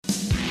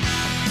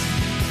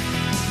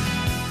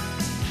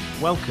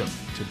Welcome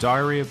to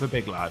Diary of a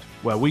Big Lad,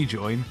 where we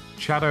join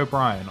Chad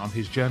O'Brien on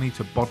his journey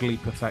to bodily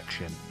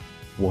perfection,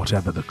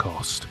 whatever the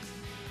cost.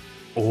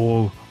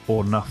 All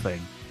or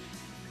nothing.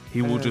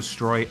 He will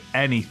destroy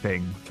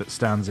anything that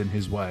stands in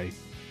his way.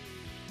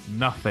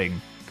 Nothing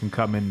can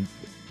come in.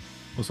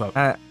 What's up?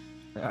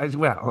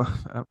 Well,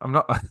 I'm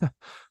not.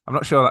 I'm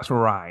not sure that's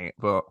right,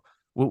 but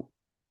I think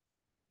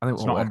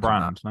It's we'll not on work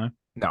brand, that.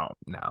 no?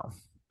 No. I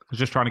was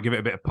just trying to give it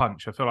a bit of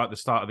punch. I feel like the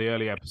start of the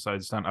early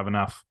episodes don't have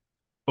enough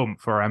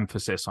oomph or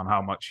emphasis on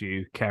how much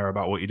you care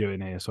about what you're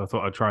doing here. So I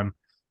thought I'd try and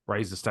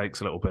raise the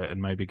stakes a little bit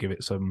and maybe give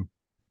it some,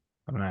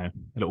 I don't know,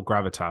 a little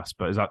gravitas.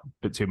 But is that a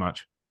bit too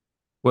much?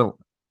 Well,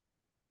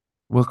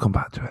 we'll come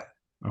back to it.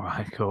 All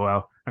right, cool.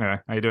 Well, anyway,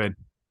 how you doing?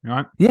 You all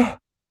right?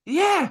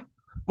 Yeah.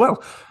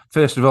 Well,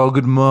 first of all,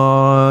 good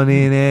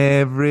morning,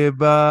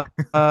 everybody.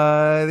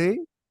 Yeah,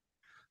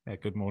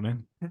 good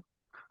morning.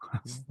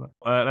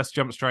 Let's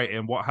jump straight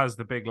in. What has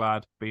the big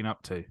lad been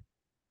up to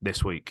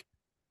this week?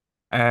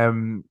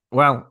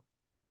 Well,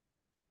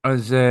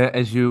 as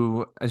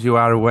you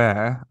are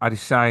aware, I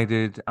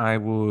decided I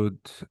would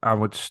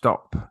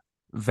stop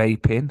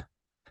vaping.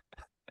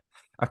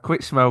 I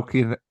quit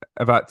smoking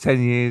about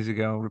 10 years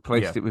ago,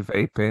 replaced it with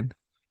vaping.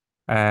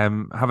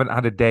 Haven't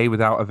had a day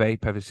without a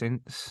vape ever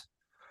since.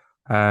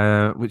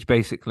 Which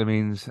basically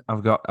means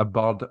I've got a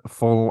bod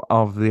full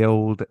of the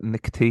old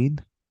nicotine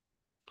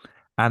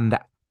and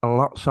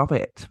lots of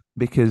it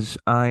because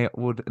I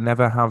would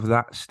never have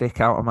that stick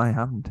out of my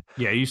hand.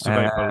 Yeah, I used to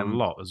vape a Um,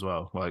 lot as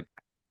well.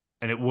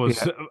 And it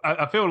was, yeah,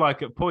 I feel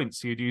like at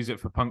points you'd use it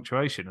for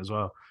punctuation as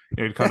well.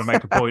 You'd kind of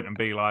make a point and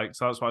be like,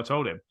 so that's what I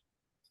told him.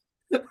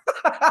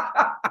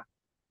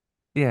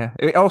 yeah.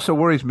 It also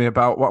worries me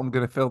about what I'm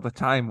going to fill the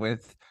time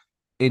with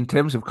in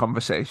terms of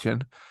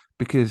conversation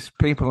because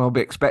people will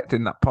be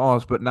expecting that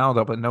pause, but now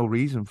there'll be no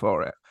reason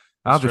for it.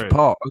 I'll It's just true.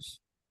 pause.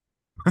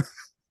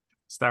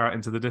 Stare out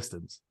into the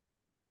distance.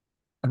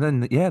 And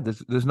then, yeah,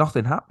 there's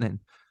nothing happening.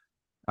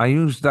 I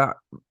use that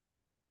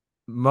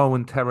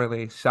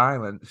momentarily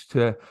silence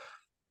to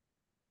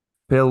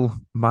fill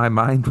my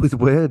mind with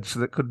words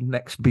that could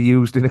next be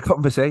used in a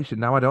conversation.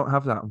 Now I don't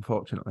have that,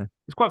 unfortunately.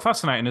 It's quite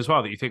fascinating as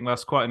well that you think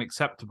that's quite an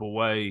acceptable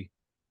way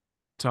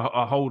to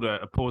hold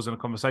a pause in a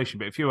conversation.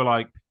 But if you were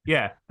like,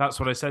 yeah,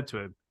 that's what I said to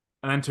him,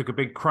 and then took a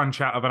big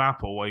crunch out of an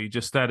apple while you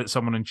just stared at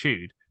someone and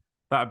chewed,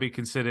 that would be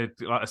considered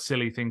like a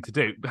silly thing to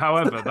do.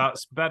 However,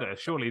 that's better,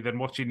 surely, than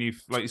watching you,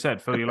 like you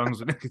said, fill your lungs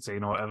with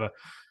nicotine or whatever.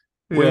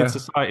 Weird Yeah,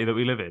 society that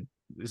we live in.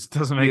 This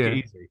doesn't make it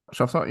yeah. easy.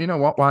 So I thought, you know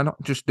what? Why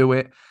not just do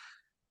it?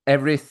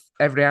 Every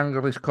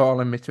angle is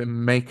calling me to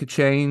make a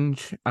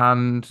change,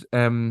 and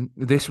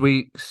this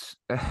week's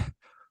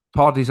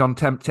pod is on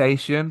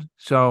temptation,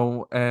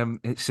 so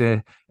it's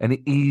an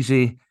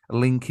easy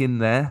link in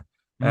there,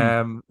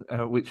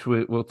 which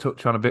we'll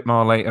touch on a bit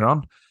more later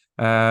on.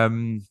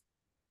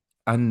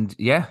 And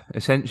yeah,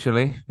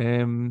 essentially,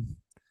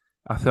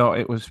 I thought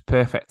it was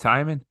perfect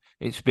timing.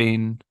 It's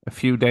been a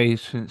few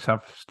days since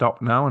I've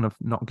stopped now, and I've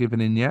not given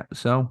in yet,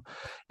 so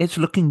it's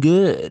looking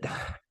good.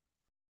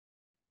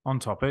 On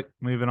topic,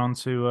 moving on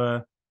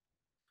to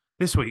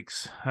this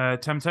week's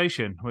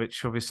temptation,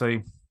 which obviously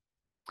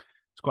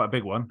is quite a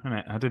big one, isn't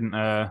it? I didn't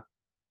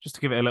just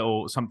to give it a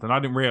little something. I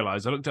didn't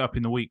realize. I looked it up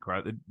in the week.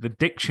 Right, the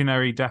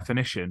dictionary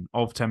definition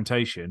of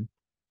temptation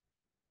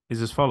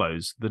is as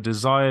follows: the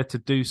desire to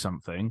do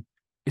something,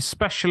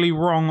 especially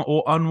wrong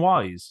or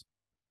unwise.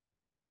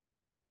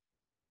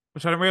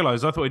 Which I didn't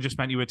realize. I thought it just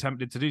meant you were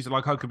tempted to do something.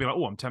 Like I could be like,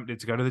 oh, I'm tempted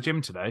to go to the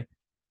gym today.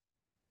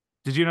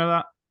 Did you know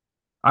that?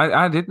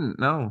 I didn't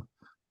know.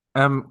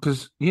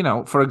 Because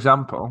for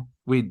example,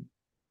 we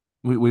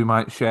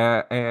might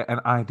share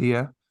an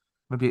idea.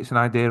 Maybe it's an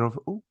idea of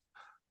oh,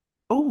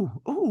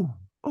 oh,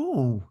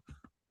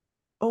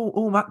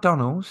 oh,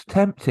 McDonald's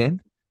tempting.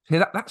 See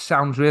that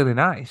sounds really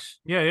nice.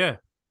 Yeah.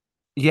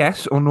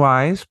 Yes,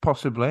 unwise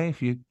possibly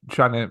if you're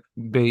trying to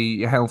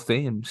be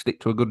healthy and stick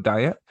to a good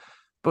diet,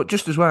 but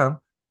just as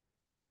well.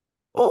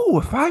 Oh,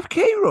 a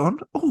 5K run.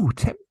 Oh,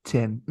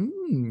 tempting.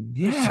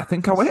 Yeah, I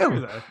think I It's true,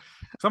 will. though.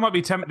 So I might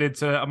be tempted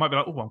to. I might be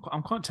like, oh,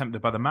 I'm quite tempted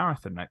by the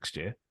marathon next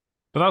year.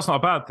 But that's not a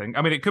bad thing.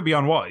 I mean, it could be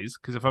unwise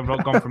because if I've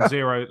not gone from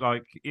zero,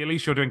 like at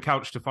least you're doing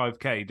couch to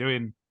 5K,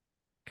 doing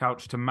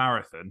couch to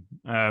marathon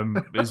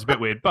is a bit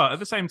weird. But at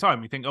the same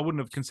time, you think I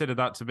wouldn't have considered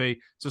that to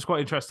be. So it's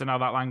quite interesting how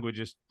that language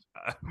is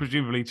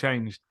presumably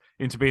changed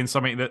into being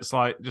something that's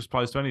like just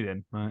applies to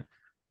anything. Right?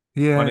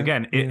 But Yeah,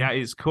 again, yeah. at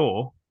its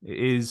core, it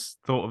is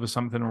thought of as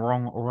something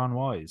wrong or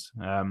unwise.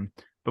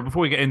 But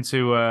before we get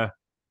into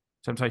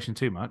temptation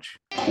too much.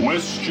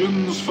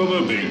 Questions for the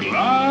big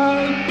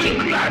lad. Big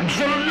lad's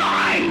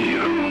alive.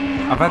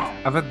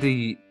 I've had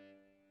the.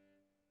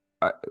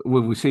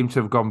 Well, we seem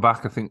to have gone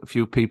back. I think a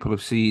few people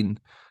have seen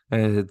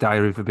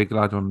Diary of a Big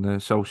Lad on the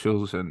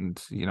socials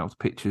and the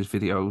pictures,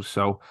 videos.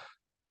 So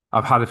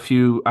I've had a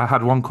few. I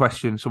had one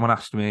question someone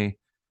asked me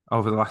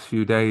over the last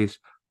few days.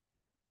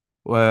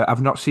 Where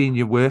I've not seen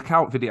your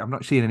workout video. I've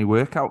not seen any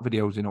workout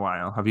videos in a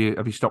while. Have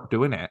you stopped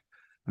doing it?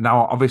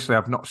 Now, obviously,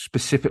 I've not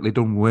specifically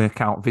done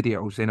workout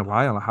videos in a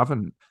while. I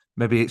haven't.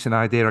 Maybe it's an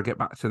idea I get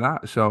back to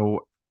that.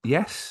 So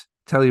yes,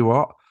 tell you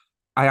what,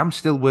 I am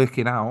still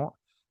working out.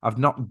 I've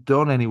not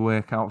done any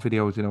workout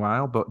videos in a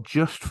while, but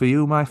just for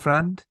you, my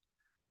friend,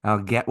 I'll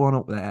get one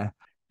up there.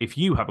 If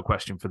you have a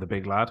question for the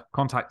big lad,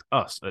 contact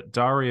us at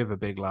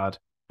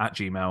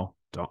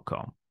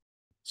diaryofabiglad@gmail.com.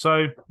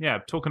 So, yeah,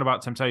 talking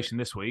about temptation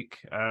this week.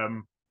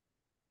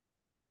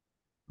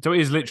 So it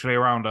is literally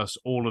around us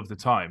all of the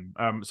time.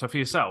 So for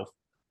yourself,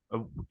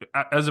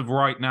 as of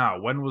right now,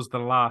 when was the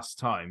last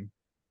time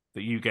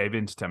that you gave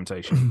in to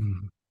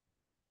temptation?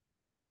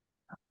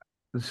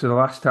 So the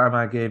last time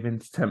I gave in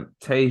to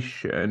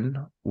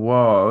temptation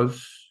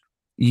was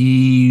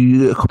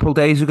a couple of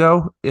days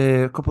ago.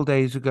 It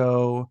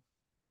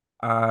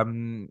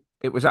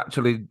was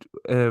actually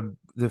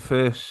the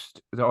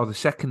first or the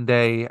second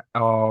day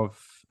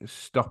of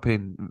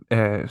stopping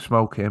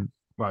smoking.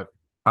 Right.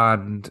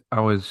 And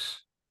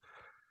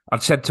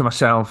I'd said to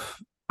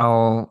myself,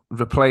 I'll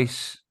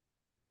replace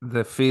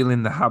the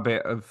feeling, the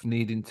habit of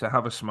needing to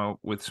have a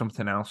smoke with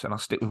something else, and I'll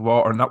stick with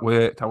water. And that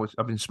worked.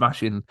 I've been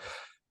smashing.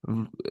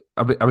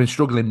 I've been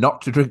struggling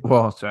not to drink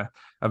water.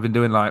 I've been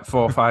doing like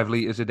 4 or 5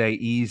 liters a day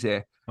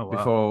easy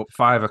before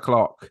 5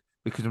 o'clock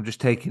because I'm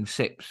just taking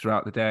sips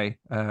throughout the day.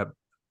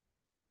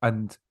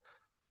 And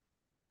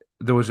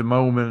there was a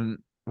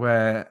moment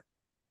where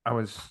I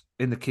was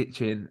in the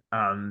kitchen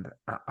and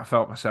I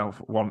felt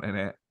myself wanting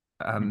it,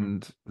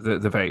 and the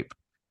vape,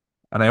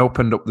 and I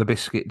opened up the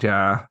biscuit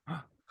jar,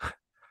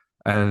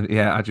 and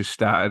yeah, I just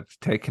started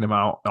taking them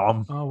out.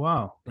 Oh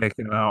wow!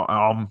 Taking them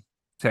out.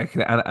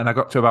 Taking it, and I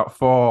got to about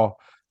 4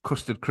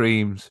 custard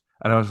creams,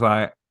 and I was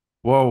like,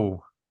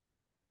 "Whoa,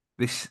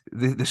 the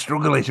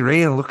struggle is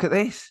real. Look at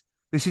this.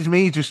 This is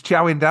me just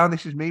chowing down.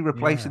 This is me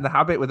replacing the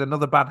habit with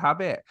another bad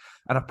habit."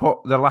 And I put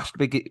the last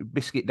big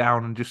biscuit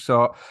down and just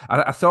thought.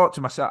 I thought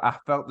to myself, I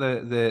felt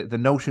the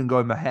notion go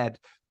in my head.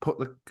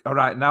 All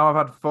right, now I've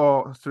had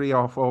 3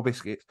 or 4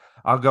 biscuits.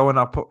 I'll go and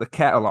I'll put the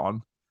kettle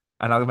on,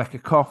 and I'll make a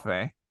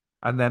coffee.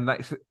 And then,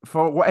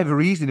 for whatever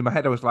reason in my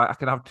head, I was like, I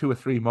can have 2 or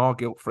 3 more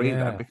guilt-free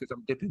then because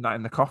I'm dipping that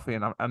in the coffee,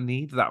 and I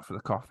need that for the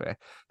coffee.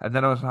 And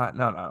then I was like,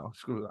 no,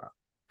 screw that.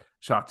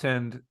 So I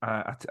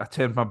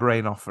turned my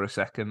brain off for a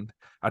second.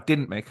 I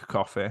didn't make a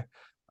coffee.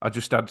 I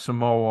just had some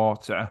more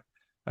water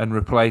and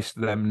replaced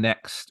them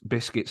next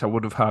biscuits I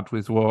would have had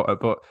with water.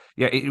 But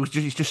yeah,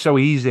 it's just so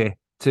easy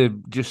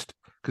to just,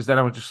 because then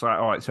I was just like,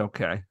 oh, it's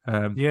okay.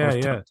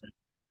 Yeah.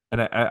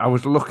 And I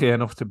was lucky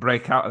enough to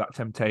break out of that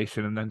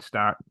temptation and then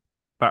start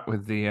back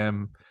with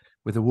the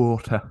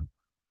water.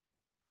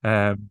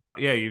 Yeah,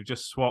 you've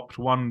just swapped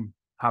one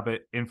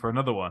habit in for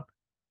another one.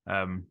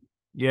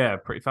 Yeah,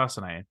 pretty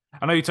fascinating.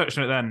 I know you touched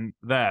on it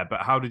there,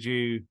 but how did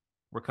you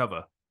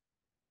recover?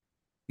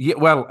 Yeah,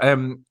 well,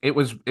 it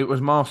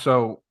was more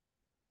so.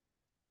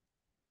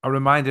 I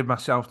reminded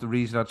myself the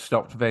reason I'd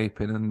stopped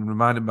vaping, and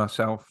reminded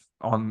myself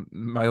on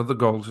my other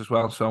goals as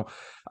well. So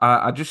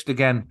I just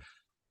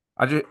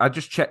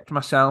checked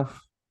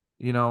myself.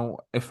 You know,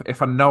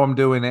 if I know I'm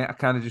doing it, I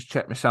kind of just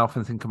check myself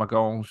and think of my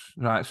goals.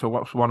 Right. So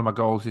what's one of my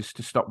goals is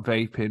to stop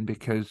vaping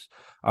because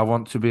I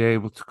want to be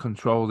able to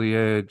control the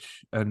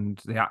urge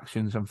and the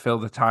actions and fill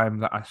the time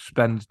that I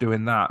spend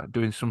doing that,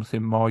 doing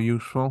something more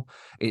useful.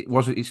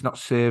 It's not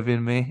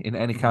serving me in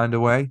any kind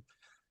of way.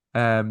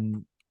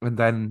 And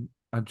then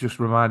I just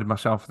reminded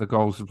myself of the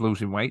goals of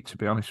losing weight, to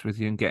be honest with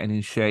you, and getting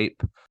in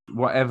shape.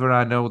 Whatever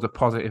I know the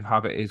positive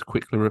habit is,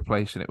 quickly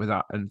replacing it with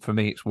that. And for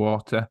me, it's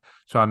water.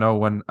 So I know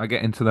when I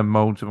get into the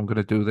modes of I'm going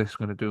to do this,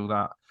 I'm going to do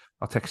that,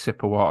 I'll take a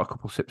sip of water, a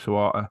couple of sips of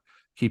water,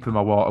 keeping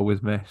my water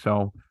with me.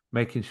 So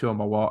making sure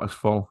my water's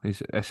full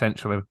is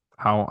essentially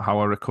how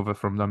I recover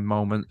from them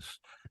moments.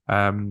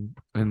 And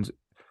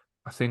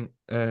I think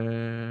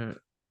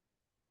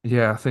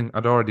I think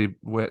I'd already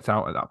worked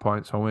out at that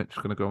point, so I weren't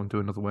just going to go and do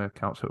another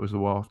workout. So it was the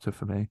water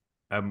for me.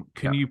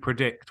 Can you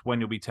predict when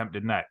you'll be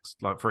tempted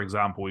next? Like, for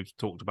example, we've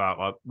talked about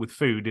like with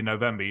food in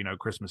November. You know,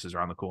 Christmas is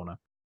around the corner.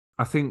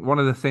 I think one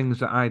of the things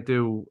that I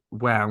do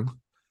well,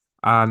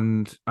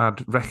 and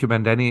I'd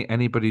recommend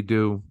anybody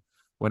do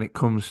when it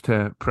comes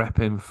to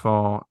prepping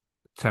for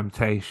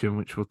temptation,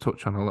 which we'll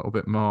touch on a little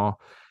bit more,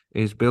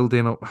 is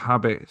building up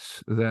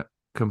habits that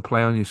can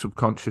play on your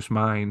subconscious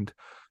mind,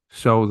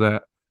 so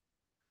that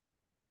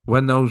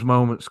when those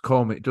moments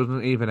come, it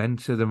doesn't even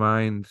enter the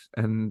mind.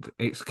 And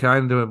it's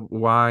kind of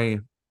why,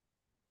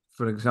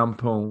 for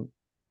example,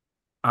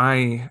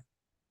 I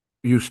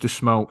used to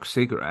smoke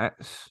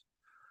cigarettes,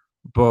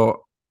 but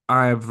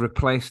I've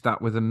replaced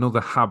that with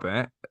another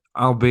habit,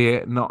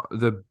 albeit not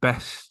the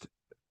best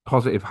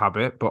positive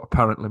habit, but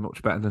apparently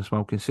much better than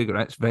smoking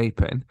cigarettes,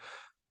 vaping.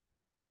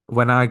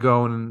 When I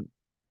go and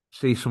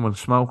see someone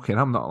smoking,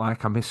 I'm not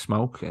like I miss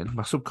smoking.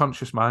 My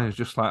subconscious mind is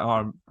just like,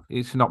 oh,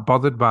 it's not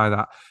bothered by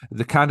that.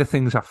 The kind of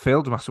things I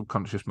filled my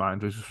subconscious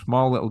mind was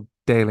small little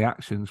daily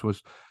actions.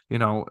 Was, you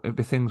know, it'd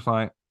be things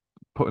like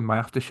putting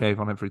my aftershave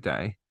on every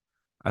day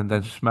and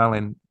then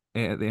smelling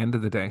it at the end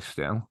of the day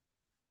still,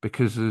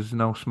 because there's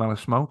no smell of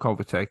smoke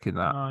overtaking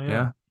that.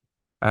 Oh,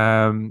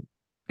 yeah.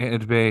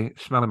 It'd be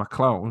smelling my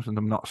clothes and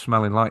I'm not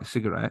smelling like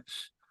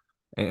cigarettes.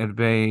 It'd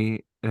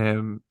be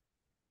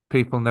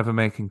people never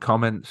making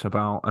comments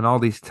about, and all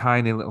these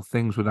tiny little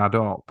things would add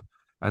up.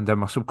 And then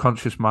my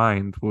subconscious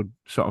mind would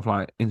sort of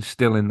like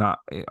instill in that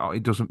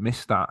it doesn't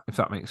miss that, if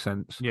that makes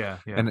sense. Yeah.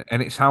 And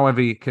it's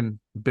however you can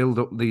build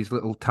up these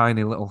little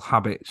tiny little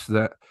habits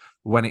that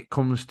when it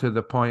comes to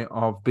the point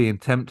of being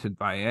tempted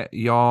by it,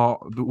 you're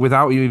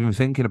without you even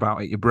thinking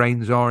about it, your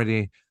brain's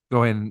already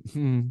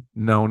going,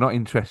 no, not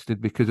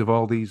interested because of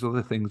all these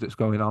other things that's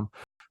going on.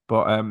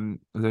 But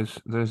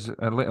there's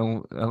a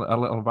little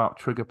about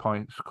trigger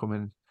points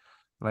coming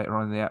later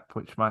on in the app,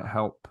 which might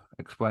help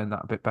explain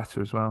that a bit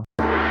better as well.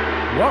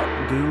 What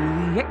do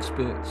the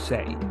experts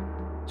say?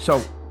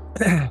 So,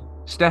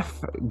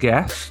 Steph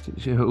Guest,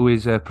 who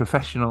is a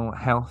professional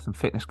health and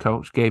fitness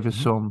coach, gave us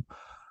some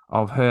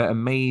of her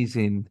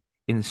amazing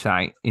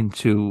insight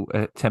into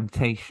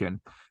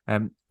temptation.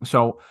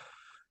 So,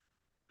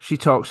 she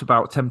talks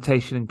about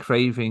temptation and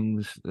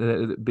cravings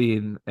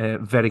being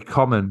very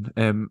common,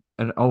 and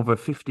over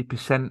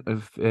 50%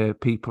 of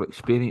people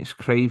experience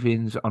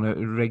cravings on a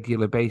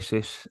regular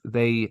basis.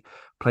 They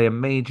play a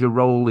major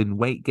role in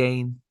weight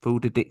gain,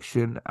 food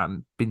addiction,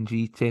 and binge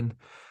eating.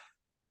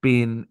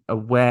 Being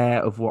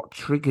aware of what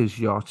triggers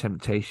your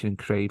temptation and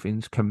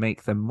cravings can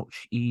make them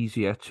much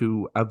easier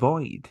to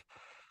avoid.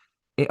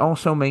 It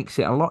also makes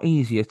it a lot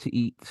easier to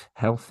eat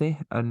healthy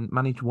and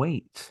manage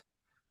weight.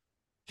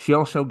 She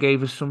also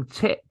gave us some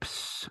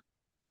tips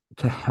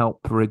to help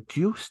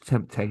reduce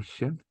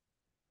temptation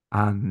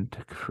and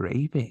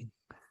craving.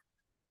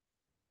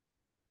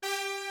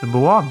 Number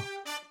 1,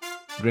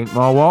 drink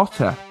more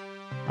water,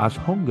 as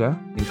hunger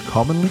is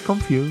commonly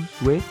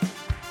confused with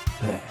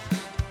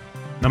thirst.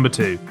 Number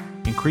 2,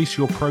 increase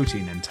your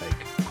protein intake.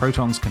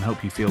 Protons can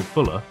help you feel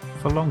fuller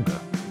for longer.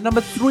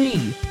 Number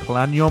 3,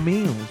 plan your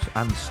meals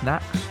and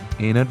snacks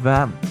in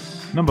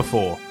advance. Number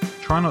 4,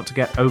 try not to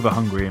get over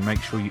hungry and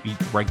make sure you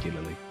eat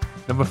regularly.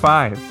 Number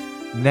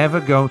 5, never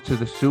go to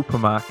the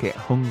supermarket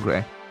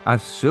hungry,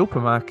 as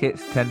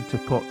supermarkets tend to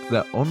put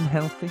the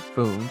unhealthy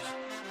foods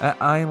at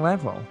eye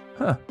level.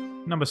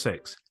 Number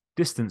 6,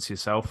 distance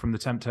yourself from the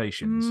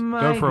temptations.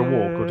 Go for a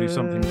walk or do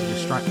something to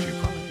distract you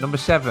from it. Number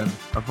 7,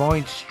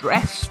 avoid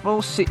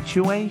stressful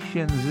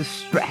situations. The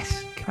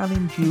stress can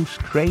induce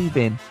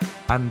craving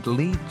and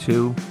lead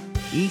to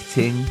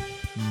eating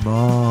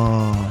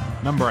more.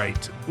 Number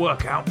 8,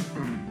 workout.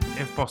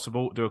 If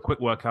possible, do a quick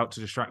workout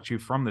to distract you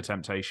from the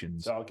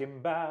temptations. Talking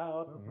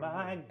about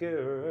my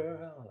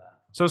girl.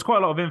 So there's quite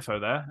a lot of info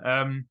there.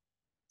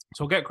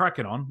 So we'll get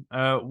cracking on.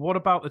 What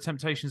about the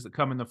temptations that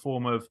come in the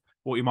form of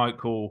what you might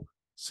call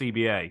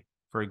CBA?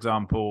 For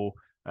example,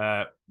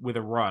 with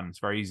a run, it's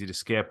very easy to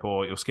skip,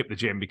 or you'll skip the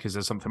gym because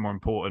there's something more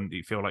important that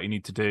you feel like you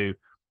need to do.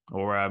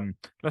 Or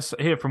let's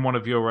hear from one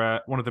of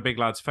the big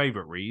lads'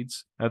 favorite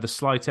reads, The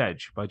Slight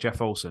Edge by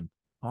Jeff Olson.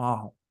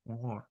 Oh,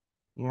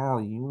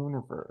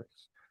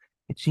 universe.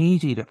 It's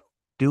easy to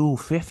do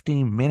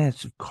 15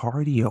 minutes of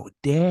cardio a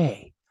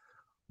day.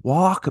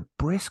 Walk a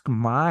brisk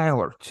mile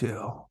or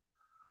two.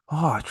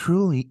 Oh,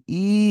 truly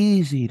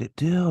easy to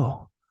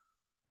do.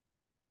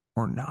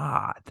 Or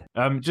not.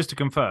 Just to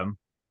confirm,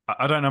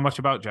 I don't know much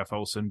about Jeff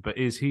Olson, but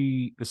is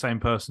he the same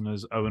person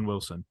as Owen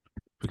Wilson?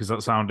 Because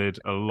that sounded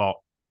a lot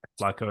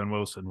like Owen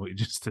Wilson, what you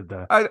just did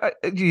there. I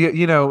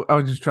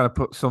was just trying to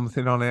put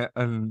something on it,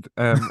 and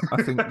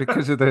I think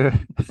because of the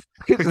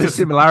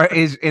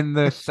similarities in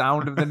the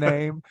sound of the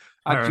name,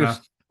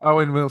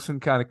 Owen Wilson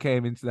kind of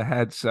came into the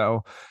head.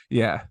 So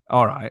yeah,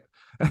 all right.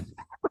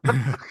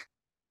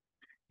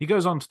 He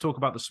goes on to talk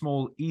about the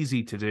small,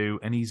 easy to do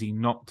and easy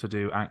not to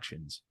do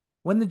actions.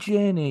 When the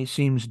journey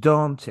seems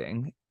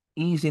daunting,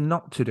 easy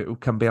not to do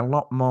can be a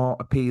lot more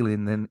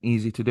appealing than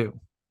easy to do.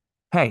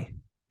 Hey,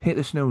 hit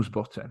the snooze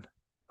button.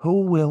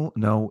 Who will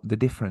know the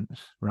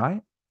difference,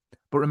 right?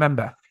 But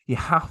remember, you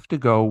have to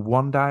go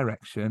one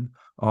direction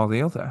or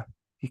the other.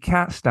 You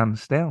can't stand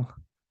still.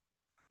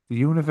 The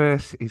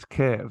universe is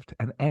curved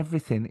and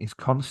everything is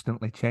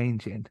constantly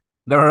changing.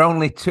 There are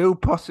only 2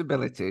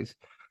 possibilities.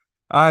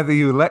 Either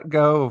you let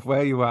go of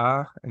where you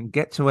are and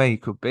get to where you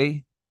could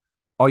be,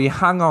 or you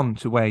hang on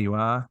to where you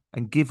are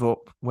and give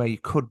up where you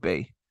could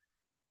be.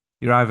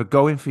 You're either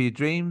going for your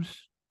dreams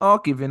or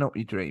giving up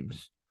your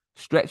dreams,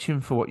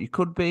 stretching for what you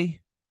could be,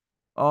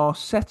 or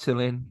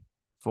settling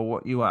for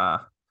what you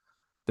are.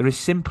 There is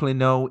simply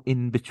no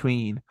in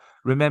between.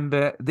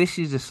 Remember, this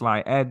is a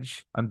slight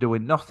edge, and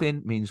doing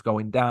nothing means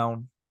going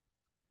down.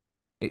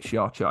 It's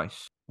your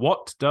choice.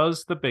 What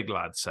does the big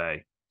lad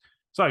say?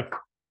 So,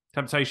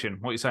 temptation,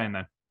 what are you saying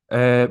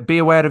then? Be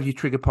aware of your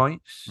trigger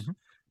points. Mm-hmm.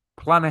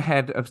 Plan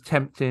ahead of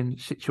tempting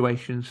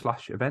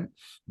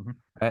situations/events.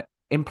 Mm-hmm.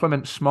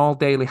 Implement small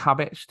daily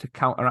habits to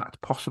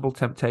counteract possible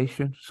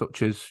temptation,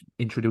 such as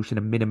introducing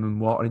a minimum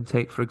water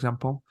intake, for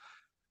example.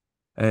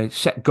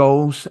 Set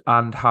goals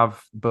and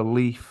have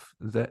belief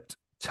that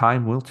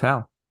time will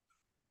tell.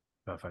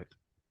 Perfect.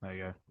 There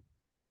you go. I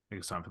think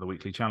it's time for the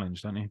weekly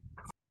challenge, don't you?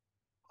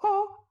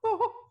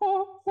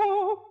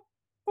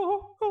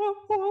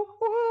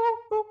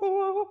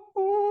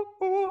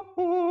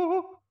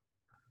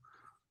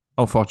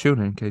 Oh,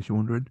 Fortuna, in case you're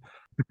wondering.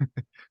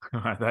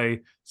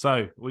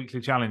 So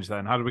weekly challenge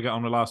then. How did we get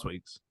on with last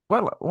week's?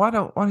 Well, why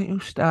don't you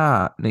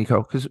start,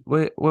 Nico? Because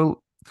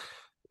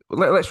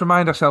let's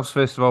remind ourselves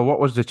first of all, what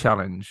was the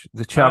challenge?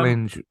 The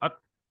challenge.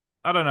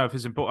 I don't know if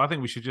it's important. I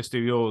think we should just do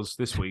yours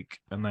this week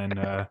and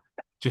then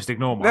just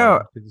ignore mine.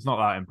 No. It's not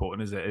that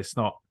important, is it? It's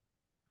not.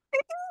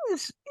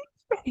 It's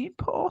very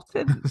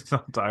important. It's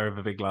not Diary of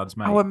a Big Lad's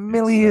Mate. Our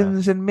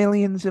millions and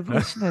millions of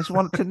listeners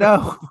want to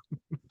know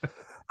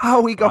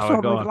how we got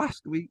on with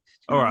last week's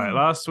challenge. All right,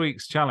 last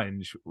week's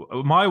challenge.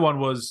 My one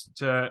was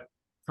to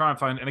try and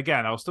find, and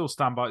again, I'll still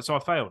stand by. So I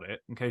failed it,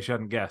 in case you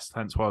hadn't guessed.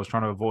 Hence why I was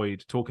trying to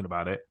avoid talking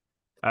about it.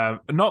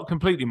 Not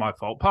completely my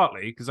fault,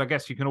 partly because I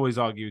guess you can always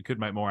argue we could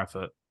make more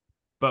effort.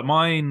 But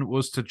mine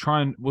was to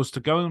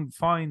go and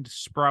find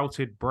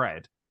sprouted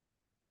bread,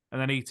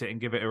 and then eat it and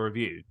give it a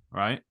review,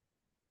 right?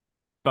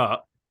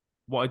 But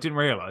what I didn't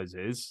realize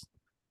is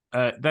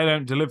they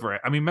don't deliver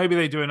it. I mean, maybe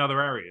they do in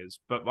other areas,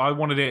 but I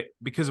wanted it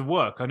because of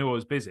work. I knew I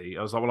was busy.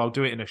 I was like, well, I'll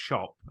do it in a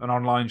shop, an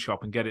online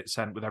shop, and get it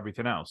sent with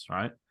everything else,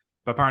 right?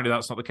 But apparently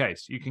that's not the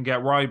case. You can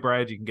get rye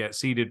bread, you can get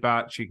seeded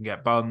batch, you can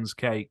get buns,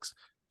 cakes,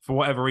 for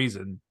whatever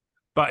reason.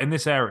 But in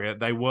this area,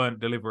 they weren't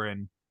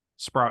delivering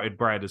sprouted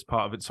bread as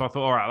part of it. So I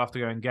thought, all right, I'll have to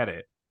go and get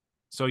it.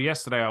 So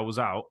yesterday I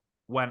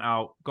went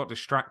out, got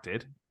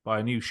distracted by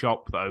a new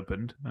shop that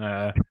opened,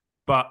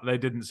 but they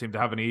didn't seem to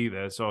have any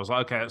either. So I was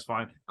like, okay, that's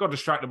fine. Got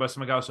distracted by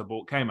something else I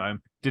bought, came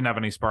home, didn't have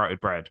any sprouted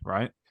bread,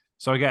 right?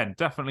 So again,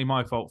 definitely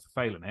my fault for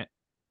failing it.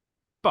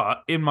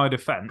 But in my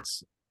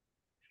defense,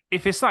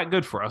 if it's that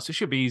good for us, it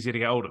should be easier to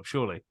get hold of,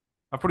 surely.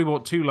 I've probably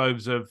bought 2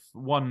 loaves of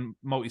one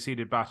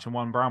multi-seeded batch and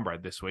 1 brown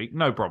bread this week.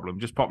 No problem.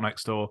 Just popped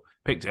next door,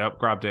 picked it up,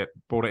 grabbed it,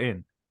 brought it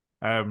in.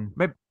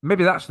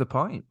 Maybe that's the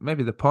point.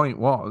 Maybe the point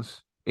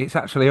was it's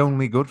actually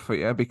only good for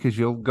you because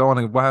you'll go on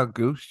a wild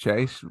goose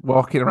chase,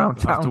 walking around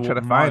town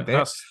trying to find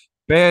it,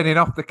 burning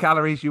off the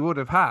calories you would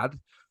have had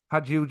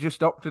you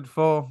just opted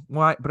for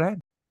white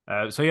bread.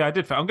 So yeah, I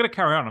did. I'm going to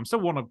carry on. I still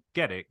want to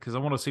get it because I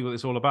want to see what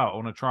it's all about. I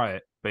want to try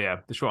it. But yeah,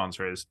 the short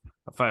answer is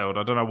I failed.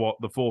 I don't know what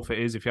the forfeit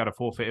is. If you had a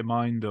forfeit in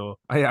mind, or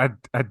I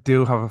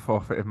do have a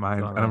forfeit in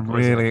mind, and I'm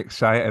really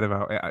excited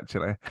about it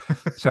actually.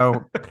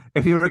 So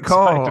if you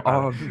recall,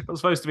 I'm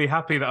supposed to be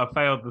happy that I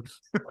failed.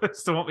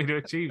 Still want me to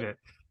achieve it.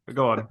 But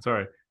go on.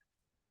 Sorry.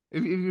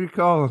 If you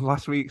recall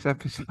last week's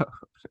episode,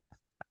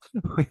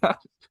 we had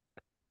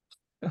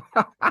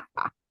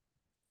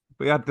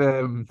we had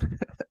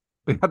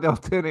the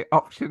alternate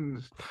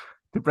options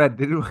to bread,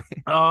 didn't we?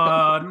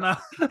 Oh no!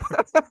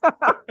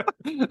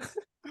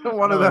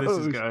 One of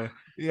those.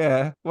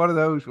 Yeah, one of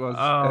those was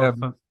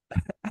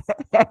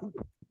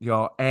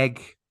your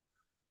egg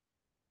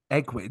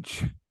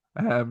wedge.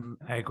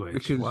 Egg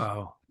wedge.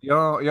 Wow.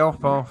 Your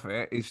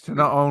forfeit is to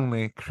not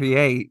only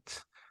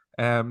create,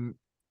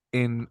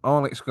 in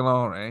all its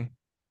glory,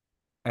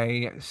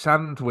 a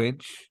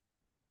sandwich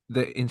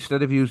that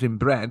instead of using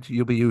bread,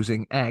 you'll be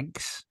using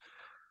eggs.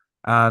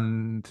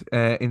 And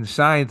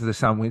inside the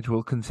sandwich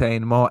will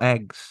contain more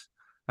eggs.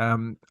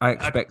 I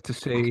expect to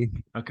see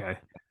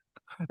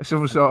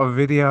some sort of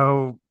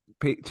video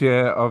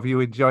picture of you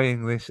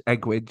enjoying this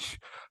egg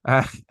wedge.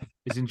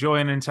 Is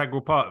enjoying an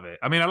integral part of it.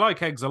 I mean, I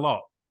like eggs a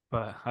lot,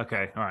 but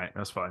okay, all right,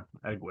 that's fine.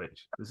 Egg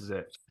wedge, this is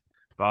it.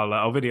 But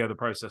I'll video the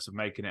process of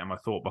making it and my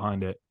thought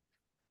behind it.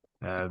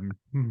 Egg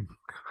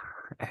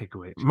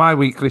wedge. My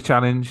weekly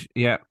challenge,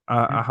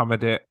 I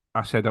hammered it.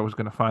 I said I was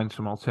going to find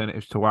some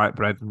alternatives to white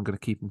bread and going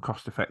to keep them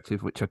cost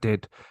effective, which I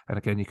did. And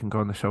again, you can go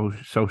on the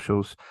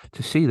socials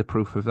to see the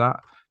proof of that.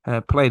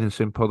 Plain and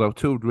simple, though.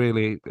 2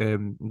 really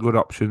good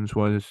options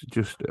was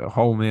just a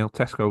whole meal,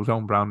 Tesco's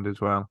own brand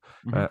as well,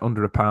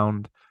 under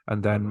 £1,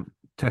 and then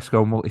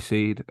Tesco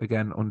multi-seed,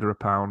 again, under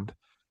 £1.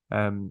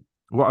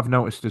 What I've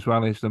noticed as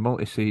well is the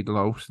multi-seed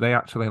loaves, they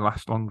actually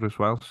last longer as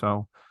well.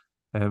 So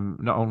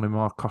not only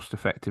more cost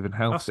effective and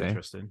healthy. That's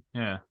interesting,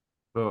 yeah.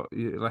 But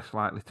you're less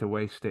likely to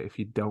waste it if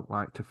you don't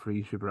like to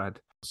freeze your bread.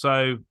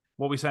 So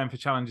what are we saying for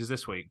challenges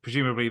this week?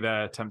 Presumably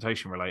they're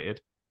temptation related.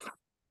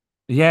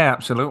 Yeah,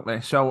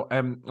 absolutely. So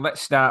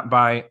let's start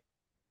by,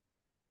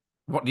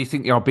 what do you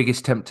think your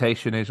biggest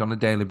temptation is on a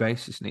daily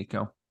basis,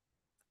 Nico?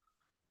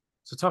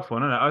 It's a tough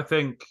one, isn't it? I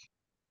think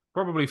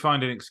probably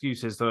finding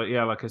excuses that,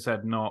 like I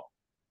said, not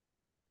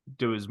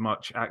do as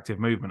much active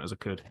movement as I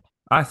could.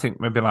 I think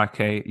maybe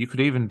you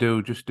could even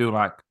do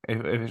like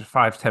if it's a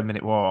 5-10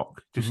 minute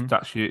walk, just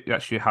that's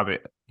your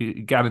habit.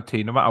 You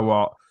guarantee no matter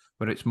what,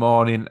 whether it's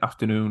morning,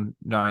 afternoon,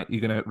 night,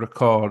 you're gonna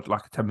record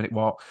like a 10-minute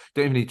walk.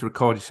 You don't even need to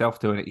record yourself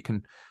doing it. You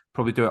can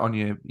probably do it on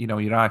your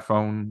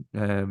iPhone.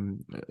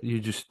 You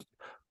just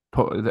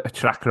put a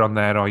tracker on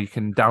there, or you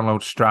can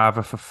download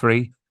Strava for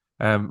free.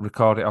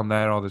 Record it on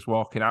there, or there's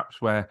walking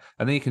apps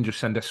and then you can just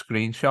send a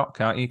screenshot,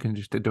 can't you? You can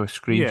just do a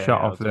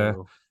screenshot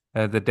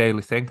of the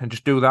daily thing and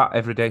just do that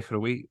every day for a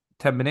week.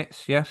 10 minutes,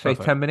 say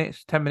perfect. 10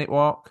 minutes, 10-minute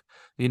walk.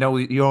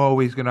 You're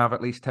always going to have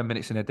at least 10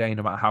 minutes in a day,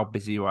 no matter how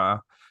busy you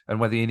are,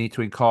 and whether you need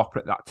to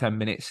incorporate that 10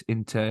 minutes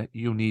into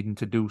you needing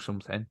to do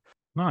something.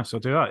 Nice, I'll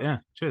do that, yeah.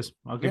 Cheers.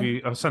 I'll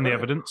send the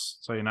evidence,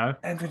 so you know.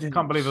 Evidence.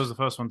 Can't believe I was the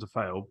first one to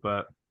fail,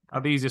 but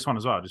the easiest one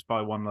as well. Just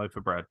buy 1 loaf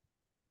of bread.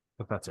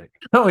 Pathetic.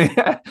 Oh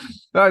yeah,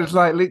 that was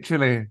like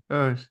literally.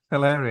 Oh, it's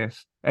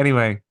hilarious.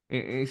 Anyway,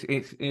 it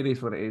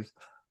is what it is.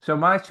 So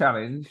my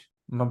challenge,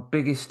 my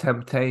biggest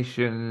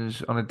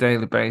temptations on a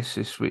daily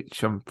basis,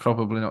 which I'm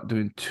probably not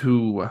doing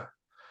too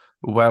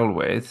well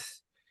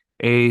with,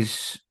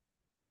 is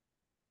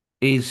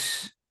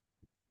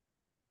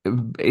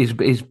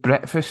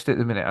breakfast at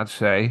the minute. I'd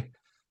say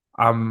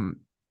I'm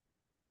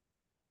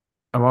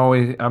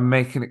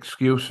making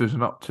excuses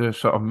not to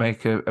sort of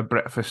make a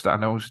breakfast that I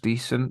know is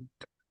decent.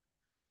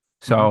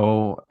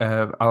 So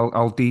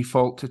I'll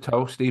default to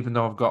toast, even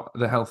though I've got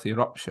the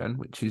healthier option,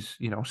 which is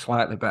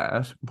slightly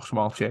better.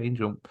 Small change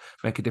will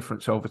make a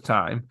difference over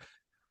time.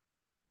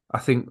 I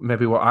think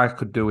maybe what I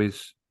could do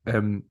is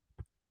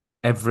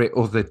every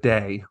other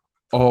day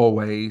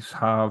always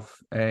have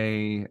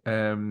a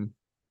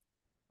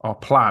or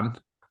plan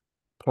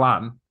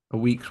a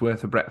week's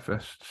worth of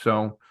breakfast.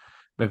 So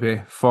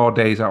maybe 4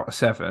 days out of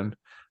 7,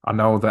 I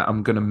know that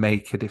I'm going to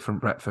make a different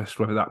breakfast,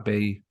 whether that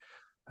be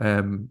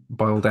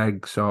boiled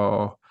eggs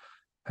or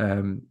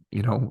avocado,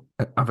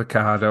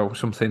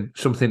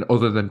 something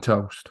other than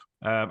toast.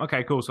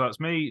 Okay, cool. So that's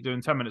me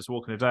doing 10 minutes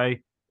walking a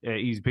day,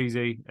 easy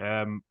peasy.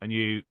 And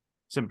you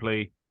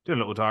simply do a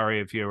little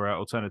diary of your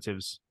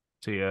alternatives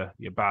to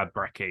your bad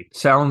brekkie.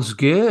 Sounds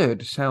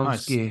good.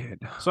 Nice.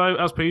 Good. So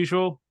as per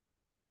usual,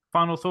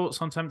 final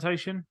thoughts on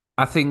temptation?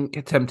 I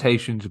think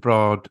temptation's a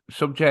broad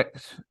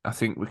subject. I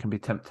think we can be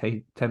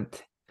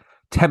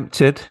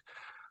tempted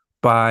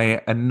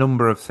by a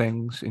number of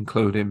things,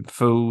 including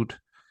food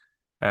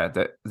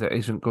that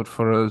isn't good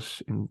for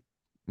us in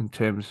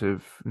terms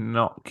of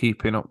not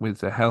keeping up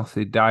with a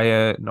healthy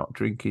diet, not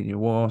drinking your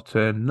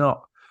water,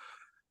 not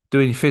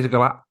doing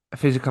physical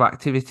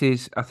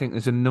activities. I think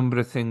there's a number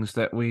of things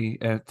that we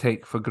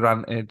take for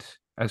granted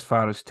as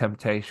far as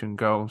temptation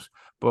goes,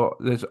 but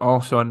there's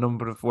also a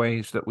number of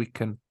ways that we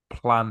can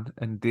plan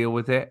and deal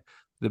with it.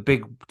 The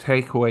big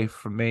takeaway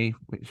from me,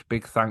 which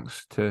big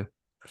thanks to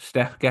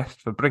Steph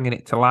Guest for bringing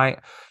it to light,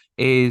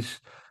 is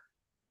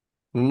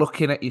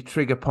looking at your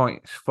trigger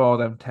points for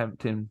them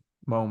tempting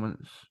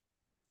moments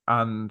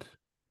and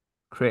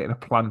creating a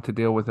plan to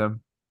deal with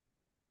them,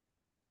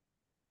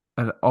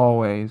 and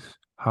always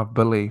have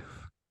belief.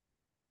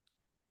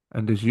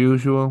 And as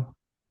usual,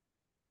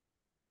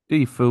 do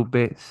your food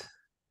bits,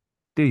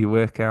 do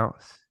your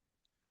workouts,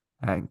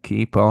 and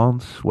keep on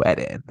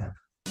sweating.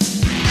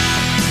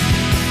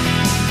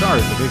 Diary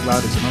of a Big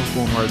Lad is an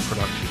Osborne Road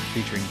production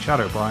featuring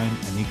Chad O'Brien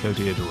and Nico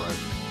Diodoro.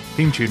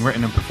 Theme tune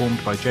written and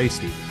performed by Jay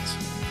Stevens.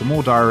 For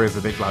more Diary of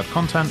a Big Lad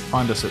content,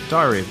 find us at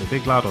Diary of a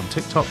Big Lad on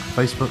TikTok,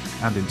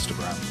 Facebook, and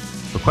Instagram.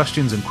 For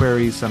questions and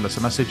queries, send us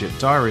a message at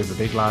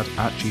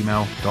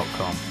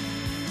diaryofabiglad@gmail.com.